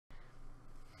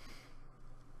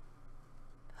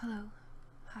Hello.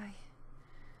 Hi.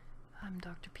 I'm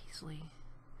Dr. Peaslee.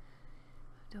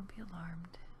 Don't be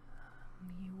alarmed.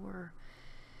 You were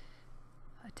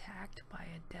attacked by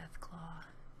a death claw,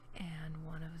 and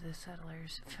one of the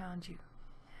settlers found you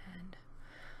and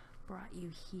brought you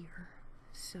here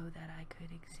so that I could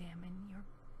examine your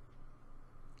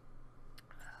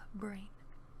brain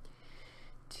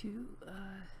to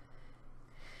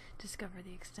discover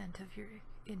the extent of your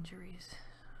injuries.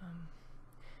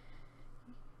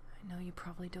 I know you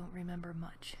probably don't remember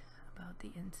much about the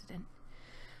incident.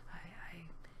 I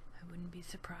wouldn't be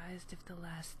surprised if the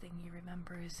last thing you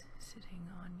remember is sitting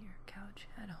on your couch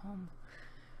at home.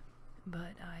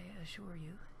 But I assure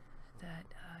you that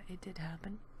it did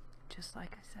happen, just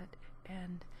like I said,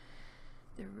 and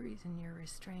the reason you're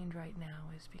restrained right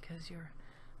now is because you're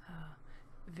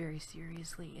very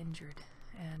seriously injured,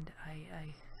 and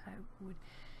I would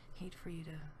hate for you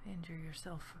to injure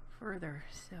yourself further,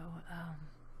 so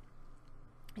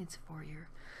it's for your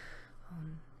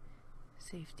own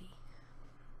safety.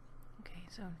 Okay,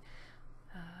 so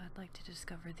I'd like to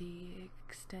discover the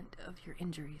extent of your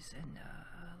injuries, and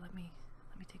let me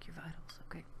take your vitals.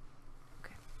 Okay.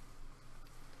 Okay.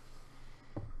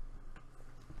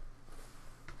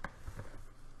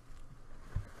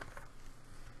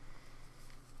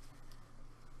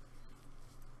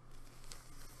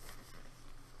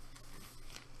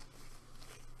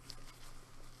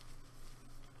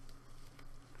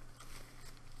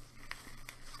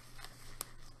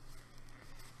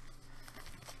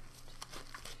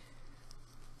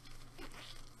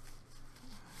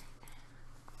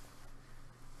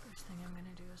 First thing I'm going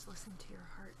to do is listen to your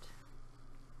heart.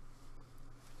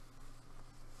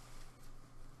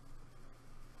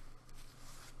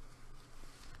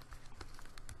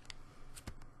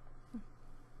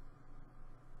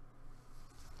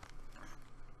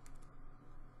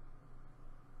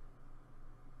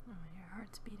 Oh, your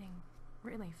heart's beating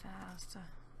really fast.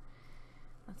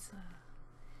 Let's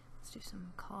do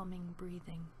some calming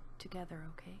breathing together,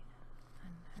 okay?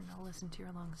 And I'll listen to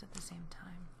your lungs at the same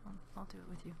time. I'll do it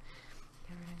with you.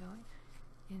 Okay, we're gonna go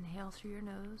inhale through your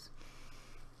nose,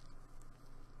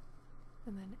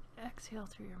 and then exhale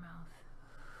through your mouth.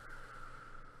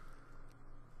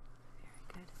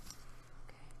 Very good.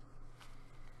 Okay.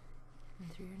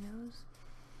 And through your nose.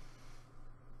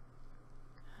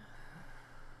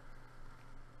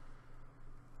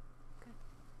 Good.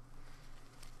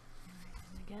 All right,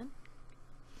 and again.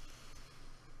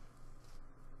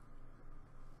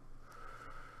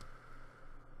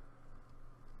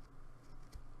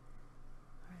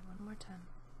 One more time.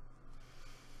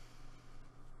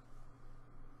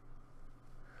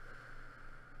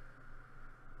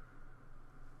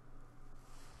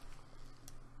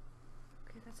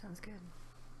 Okay, that sounds good.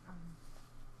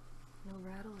 No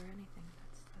rattle or anything.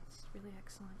 That's really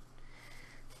excellent.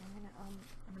 I'm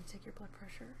gonna take your blood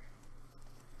pressure.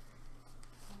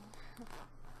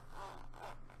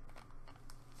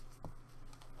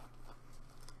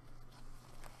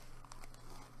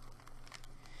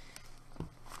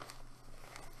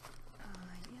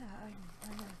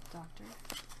 I'm a doctor.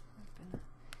 I've been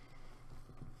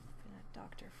a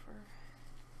doctor for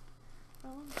a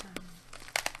long time.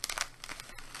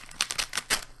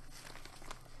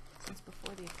 Since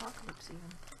before the apocalypse,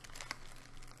 even.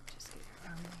 Just get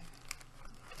your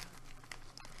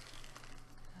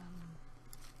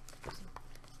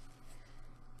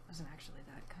wasn't actually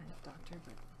that kind of doctor,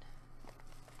 but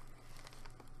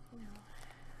I don't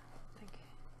think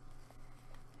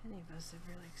any of us have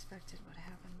really expected what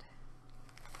happened.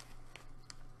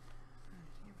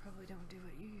 You probably don't do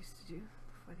what you used to do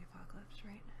before the apocalypse,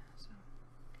 right? So,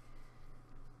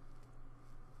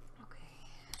 okay.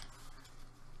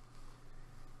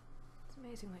 It's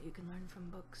amazing what you can learn from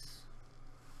books.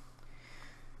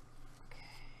 Okay.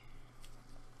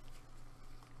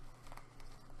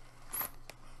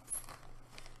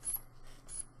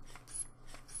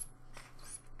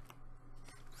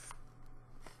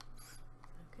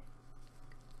 Okay.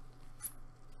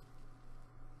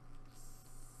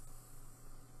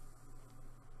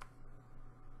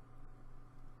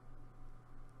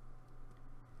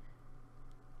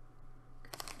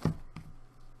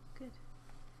 Good.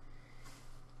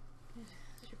 Good.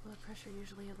 Is your blood pressure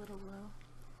usually a little low?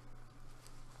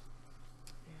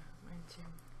 Yeah, mine too.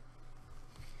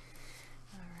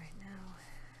 Alright, now,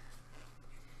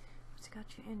 what's got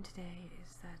you in today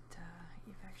is that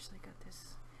you've actually got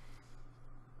this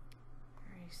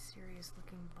very serious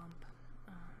looking bump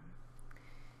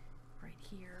right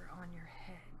here on your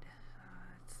head.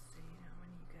 It's, when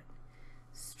you get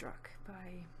struck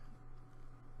by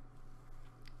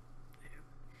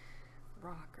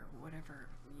rock or whatever whatever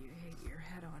you hit your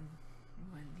head on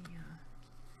when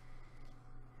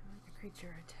the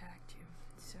creature attacked you.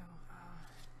 So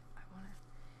I want to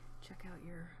check out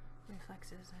your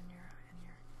reflexes and your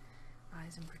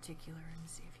eyes in particular, and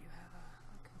see if you have a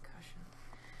concussion.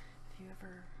 Have you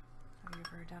ever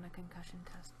done a concussion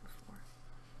test before?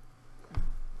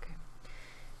 Okay.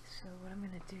 So what I'm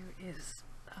gonna do is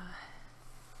I'm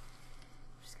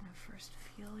just gonna first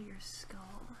feel your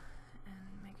skull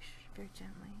and make sure, very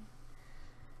gently,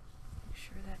 make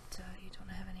sure that you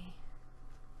don't have any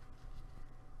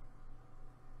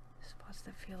spots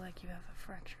that feel like you have a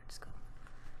fractured skull.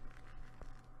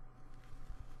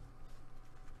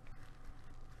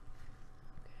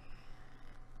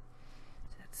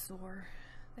 Sore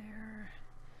there?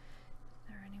 Is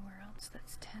there anywhere else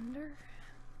that's tender?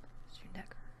 Does your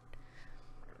neck hurt?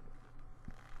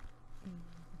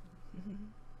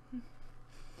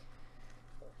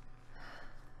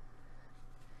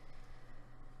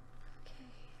 Okay,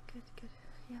 good.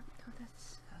 Yeah, no,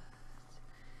 that's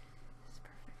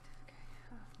perfect. Okay.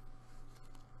 Alright.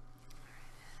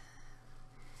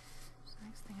 So the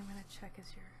next thing I'm going to check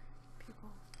is your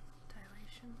pupil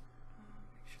dilation.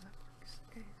 Make sure that works.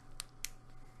 Okay.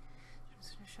 I'm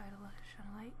just going to shine a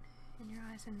light in your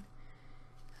eyes and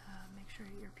make sure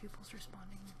your pupil's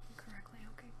responding correctly.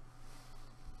 Okay.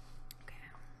 Okay.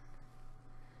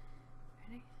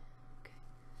 Ready? Okay.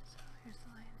 So here's the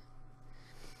light.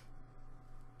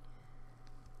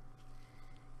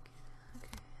 Good.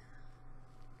 Okay.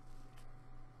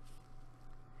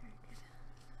 Very good.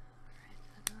 Alright,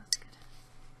 that's good.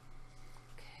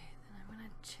 Okay, then I'm going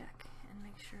to check and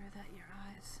make sure that your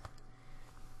eyes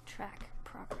track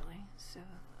properly. So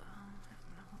I'm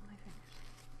gonna hold my fingers.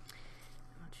 I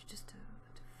want you just to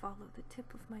follow the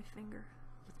tip of my finger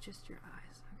with just your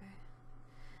eyes, okay?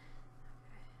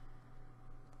 Okay.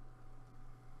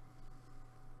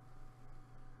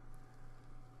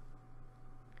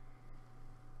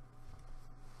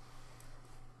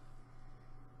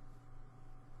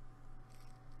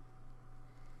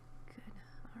 Good.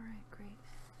 All right. Great.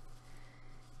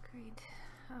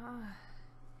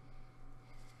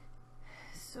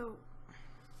 So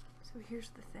here's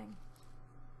the thing.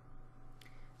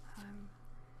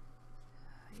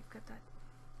 You've got that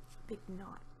big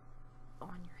knot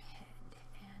on your head,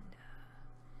 and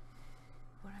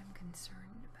what I'm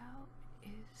concerned about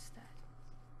is that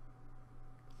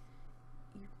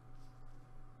your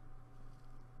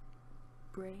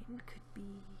brain could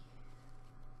be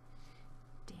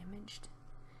damaged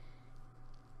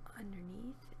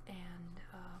underneath, and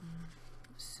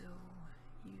so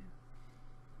you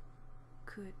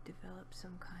could develop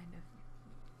some kind of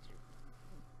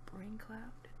brain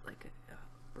cloud, like a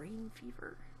brain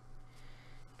fever.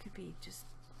 Could be just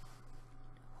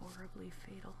horribly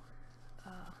fatal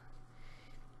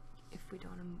if we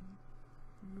don't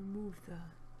remove the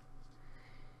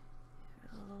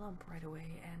lump right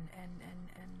away and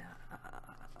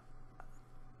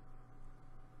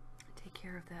take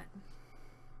care of that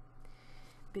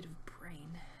bit of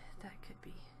brain that could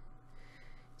be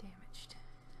damaged.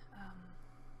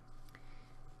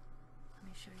 Let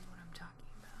me show you what I'm talking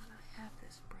about. I have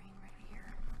this brain right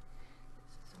here.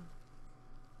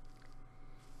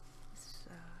 This is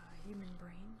a human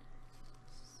brain.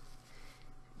 This is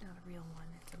not a real one,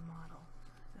 it's a model.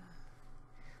 The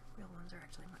real ones are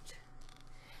actually much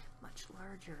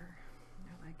larger.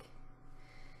 They're like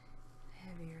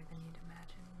heavier than you'd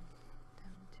imagine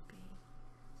them to be.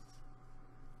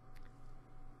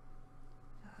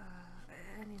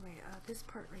 Anyway, this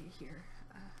part right here,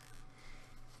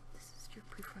 this is your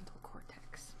prefrontal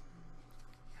cortex.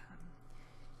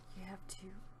 You have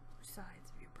two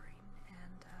sides of your brain,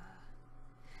 and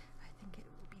I think it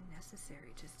will be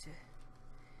necessary just to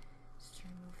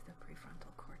remove the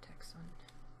prefrontal cortex on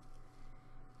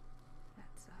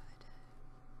that side.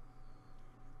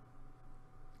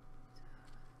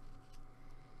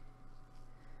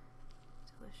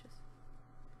 It's delicious.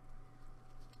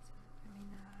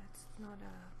 It's not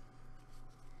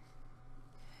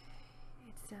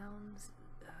it sounds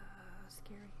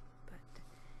scary, but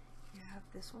you have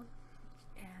this one,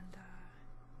 and it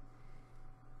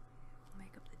will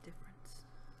make up the difference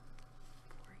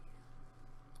for you.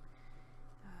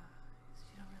 So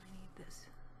you don't really need this,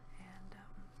 and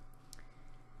it'll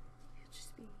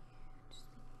just be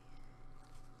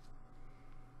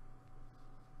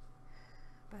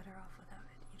better off without it.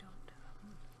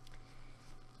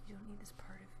 You don't need this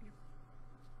part of your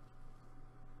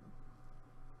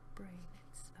brain.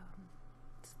 It's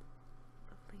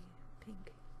lovely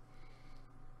pink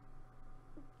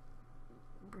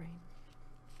brain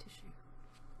tissue,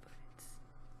 but it's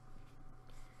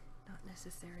not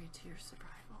necessary to your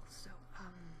survival. So,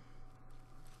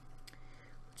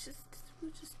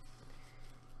 we'll just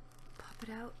pop it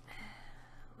out,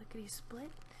 lickety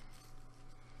split,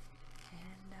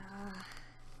 and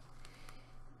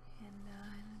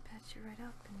patch you right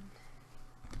up. And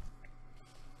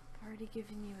I've already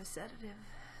given you a sedative,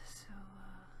 so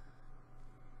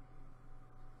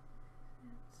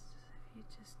if you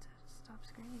just stop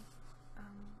screaming,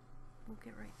 we'll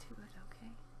get right to it.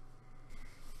 Okay.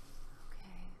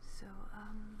 Okay. So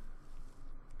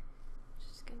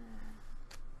just gonna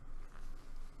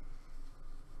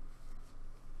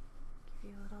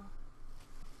give you a little.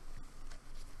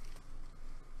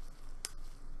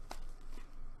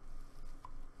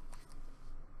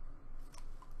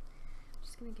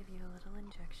 Just gonna give you a little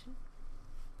injection,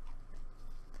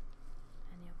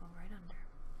 and you'll go right under.